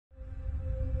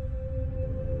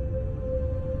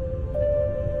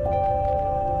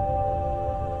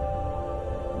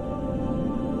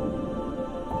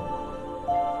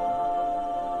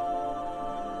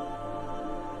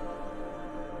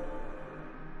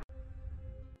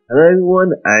Hello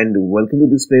everyone and welcome to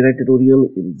this Playwright tutorial.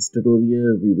 In this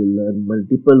tutorial, we will learn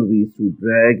multiple ways to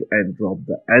drag and drop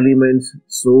the elements.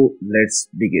 So let's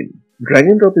begin. Drag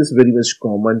and drop is very much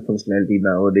common functionality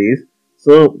nowadays.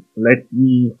 So let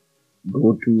me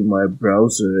go to my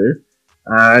browser,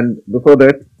 and before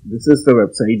that, this is the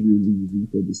website we will be using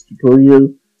for this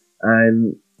tutorial.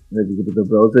 And let me go to the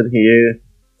browser here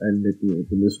and let me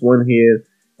open this one here.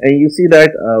 And you see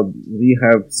that we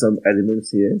have some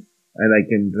elements here, and I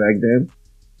can drag them,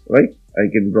 right?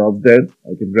 I can drop them,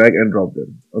 I can drag and drop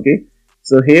them. Okay,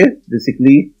 so here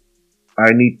basically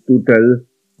I need to tell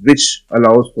which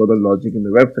allows for the logic in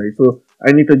the website, so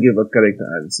I need to give a correct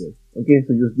answer. Okay,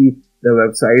 so usually the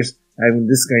websites having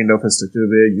this kind of a structure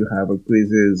where you have a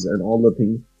quizzes and all the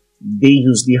things, they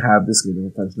usually have this kind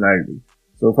of functionality.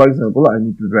 So for example, I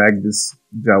need to drag this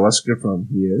JavaScript from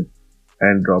here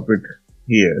and drop it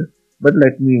here, but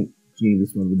let me change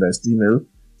this one with the HTML.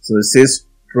 So it says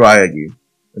try again.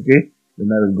 Okay,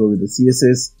 then I will go with the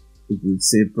CSS. It will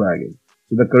say try again.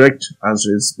 So the correct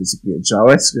answer is basically a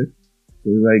JavaScript. So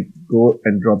if I go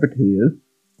and drop it here,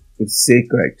 it say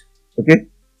correct. Okay,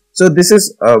 so this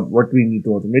is what we need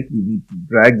to automate. We need to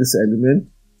drag this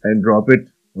element and drop it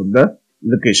on the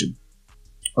location.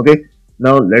 Okay,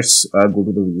 now let's go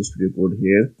to the Visual Studio Code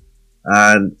here,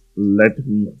 and let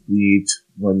me create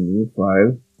one new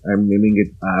file. I'm naming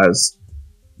it as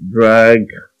drag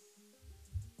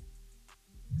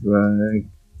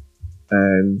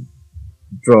and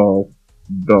drop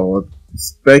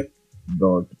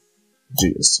spec.js.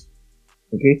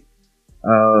 Okay,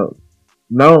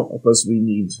 now first we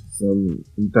need some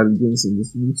intelligence in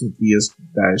this one, so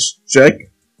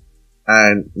ps-check.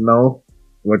 And now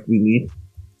what we need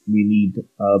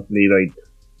a Playwright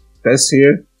test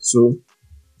here, so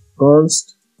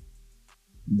const,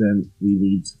 then we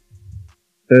need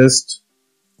test,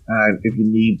 and if you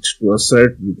need to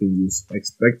assert, you can use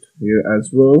expect here as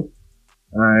well,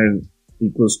 and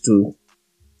equals to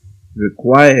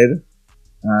required,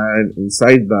 and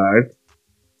inside that,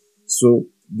 so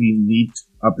we need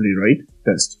a Playwright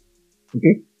test.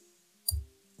 Okay,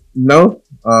 now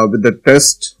with the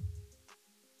test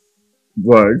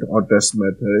word or test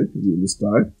method, we will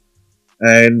start,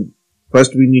 and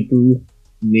first we need to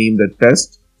name the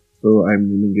test. So I'm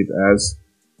naming it as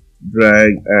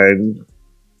drag and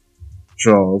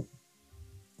drop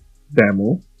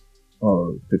demo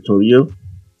or tutorial,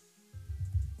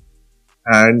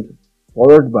 and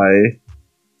followed by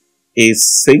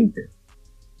async.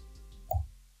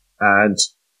 And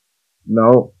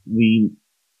now we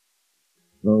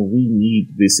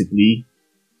need basically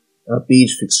a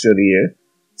page fixture here,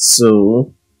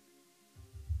 so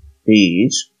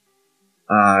page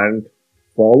and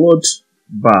followed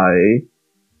by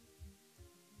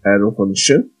arrow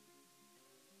function.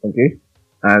 Okay,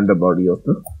 and the body of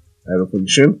the arrow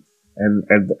function, and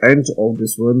at the end of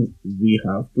this one we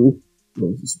have to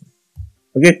close this one.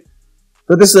 Okay,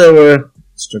 so this is our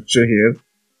structure here,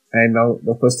 and now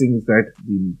the first thing is that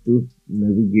we need to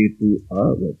navigate to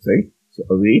our website. So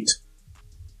await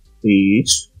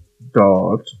page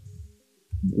dot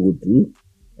go to,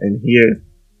 and here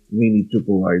we need to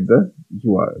provide the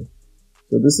URL.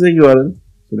 So this is a URL,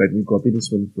 so let me copy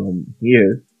this one from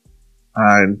here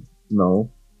and now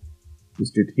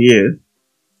paste it here.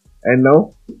 And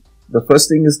now the first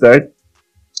thing is that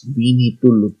we need to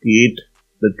locate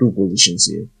the two positions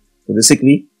here. So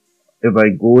basically, if I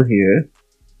go here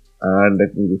and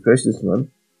let me refresh this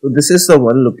one, so this is the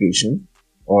one location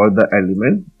or the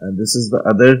element, and this is the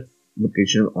other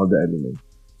location or the element.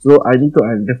 So I need to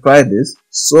identify this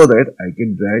so that I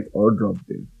can drag or drop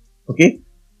them. Okay,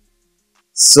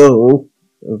 so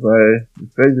if I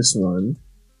refresh this one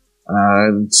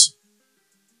and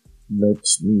let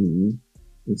me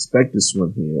inspect this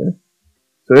one here,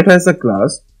 so it has a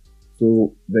class.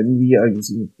 So when we are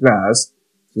using a class,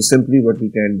 so simply what we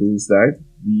can do is that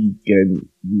we can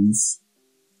use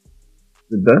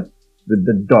with the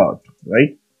dot,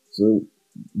 right? So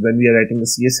when we are writing the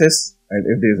CSS, and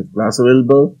if there is a class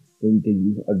available, then we can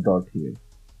use a dot here.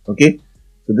 Okay,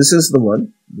 so this is the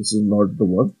one, this is not the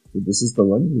one, so this is the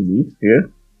one we need here.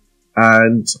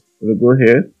 And we'll go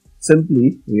here,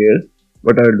 simply here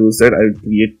what I will do is that I will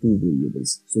create two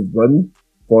variables, so one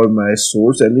for my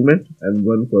source element and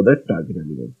one for the target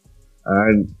element.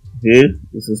 And here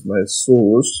this is my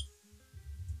source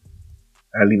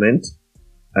element,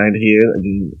 and here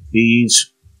again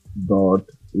page dot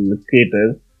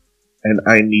locator, and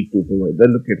I need to provide the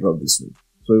locator of this one.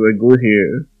 So if I go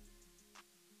here,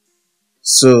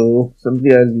 so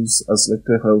simply I'll use a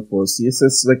selector hub for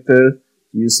CSS selector.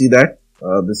 You see that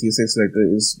the CSS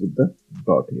selector is with the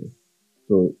dot here.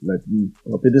 So let me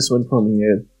copy this one from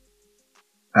here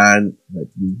and let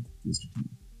me paste it here.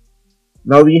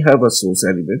 Now we have a source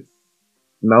element.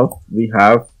 Now we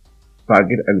have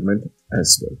target element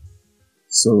as well.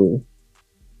 So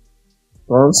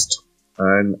const,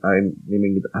 and I'm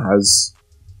naming it as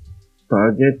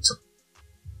target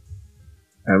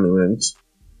element,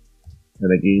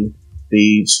 and again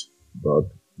page dot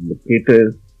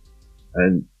locator,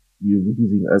 and you'll be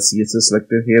using a CSS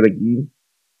selector here again.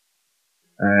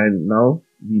 And now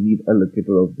we need a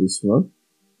locator of this one.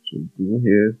 So go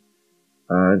here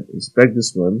and inspect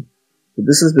this one. So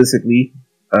this is basically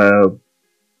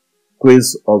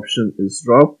quiz option is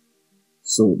drop.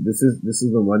 So this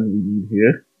is the one we need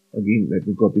here. Again, let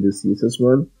me copy the CSS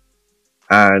one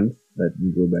and let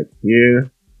me go back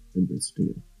here and paste it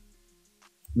here.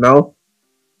 Now,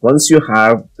 once you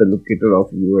have the locator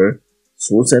of your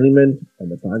source element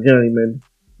and the target element,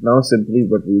 now simply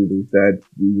what we will do is that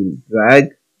we will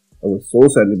drag our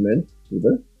source element to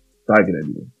the target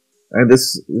element. And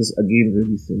this is again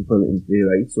really simple in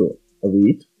Playwright. So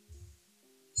await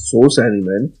source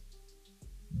element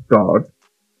dot,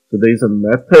 so there is a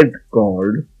method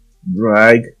called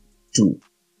drag to.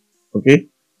 Okay,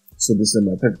 so this is a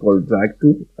method called drag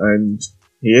to, and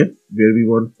here where we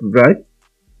want to drag,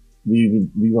 we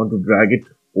want to drag it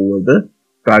over the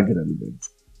target element.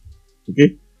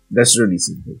 Okay, that's really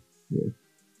simple here.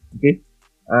 Okay,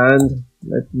 and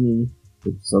let me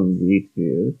put some weight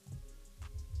here.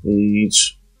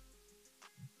 Page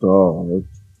dot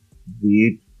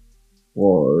wait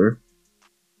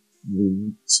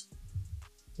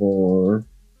for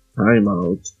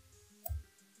timeout,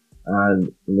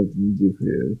 and let me give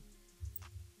here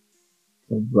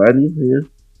some value here.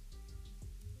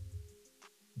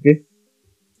 Okay,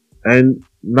 and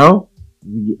now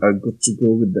we are good to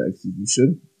go with the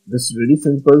execution. This is really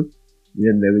simple. We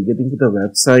are navigating to the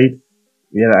website.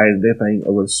 We are identifying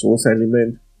our source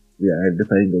element. We are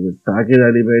identifying our target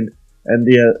element, and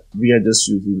we are just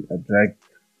using a drag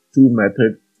to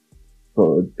method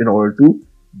in order to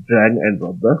drag and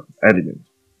drop the element.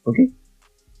 Okay,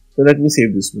 so let me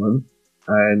save this one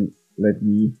and let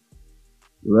me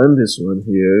run this one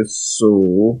here.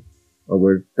 So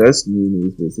our test name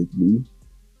is basically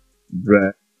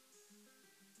drag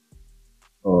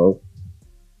of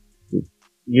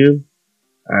here,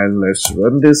 and let's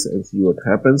run this and see what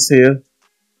happens here.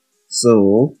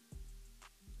 So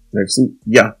let's see.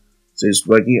 Yeah, so it's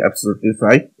working absolutely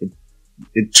fine.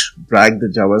 It dragged the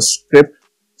JavaScript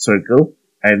circle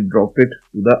and dropped it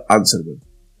to the answer one,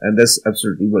 and that's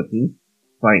absolutely working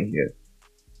fine here.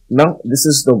 Now this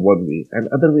is the one way, and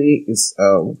other way is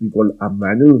what we call a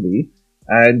manual way,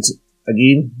 and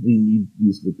again we need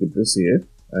these locators here,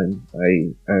 and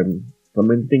I am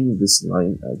commenting this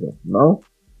line as of now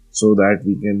so that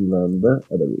we can learn the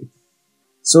other way.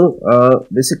 So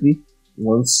basically,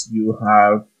 once you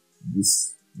have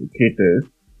this locator,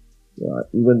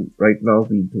 even right now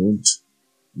we don't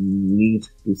need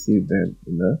to save them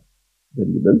in a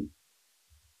variable.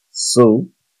 So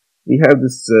we have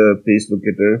this page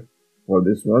locator for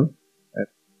this one, and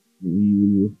we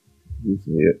will use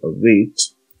here a wait,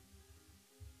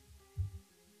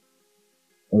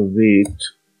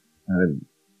 and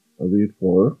a wait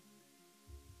for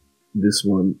this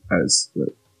one as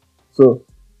well. So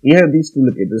we have these two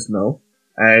locators now,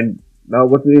 and now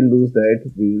what we will do is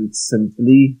that we will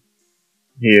simply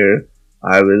here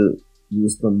I will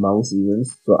use the mouse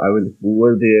events. So I will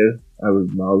hover there, I will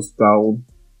mouse down.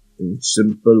 In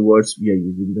simple words, we are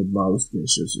using the mouse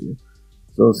gestures here.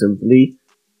 So simply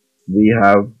we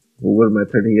have hover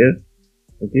method here.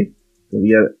 Okay, so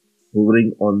we are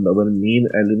hovering on our main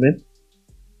element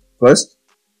first.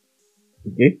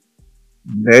 Okay,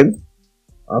 then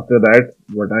after that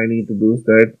what I need to do is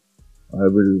that I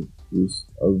will use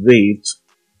a wait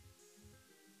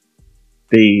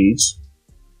page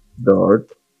dot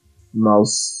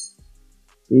mouse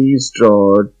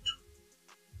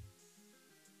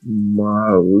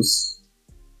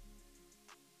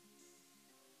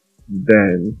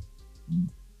then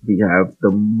we have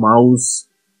the mouse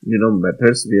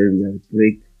methods where we have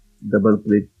click, double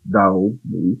click, down,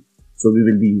 move. So we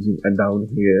will be using a down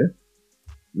here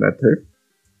method.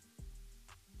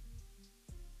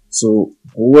 So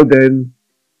over then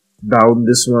down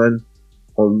this one,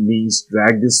 or means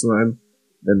drag this one,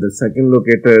 then the second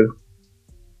locator.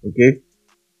 Okay,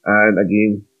 and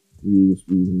again we use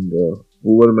the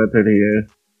hover method here.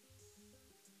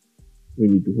 We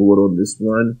need to hover on this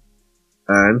one,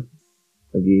 and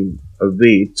again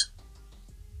await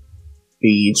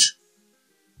page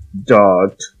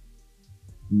dot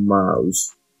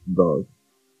mouse dot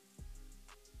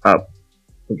up.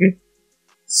 Okay,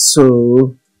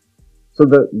 so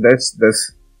that's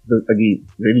Again,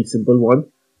 really simple one,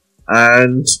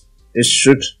 and it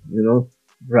should,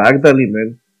 drag the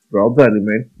element, drop the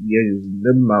element. We are using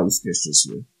the mouse gestures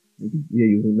here. Okay? We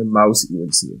are using the mouse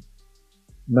events here.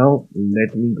 Now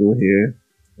let me go here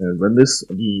and run this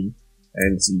again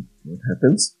and see what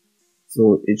happens.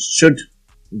 So it should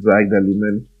drag the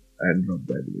element and drop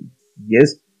the element.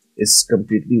 Yes, it's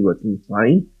completely working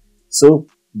fine. So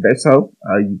that's how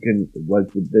you can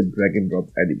work with the drag and drop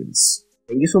elements.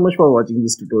 Thank you so much for watching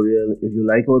this tutorial. If you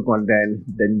like our content,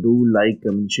 then do like,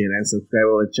 comment, share and subscribe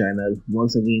our channel.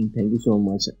 Once again, thank you so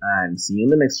much and see you in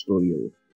the next tutorial.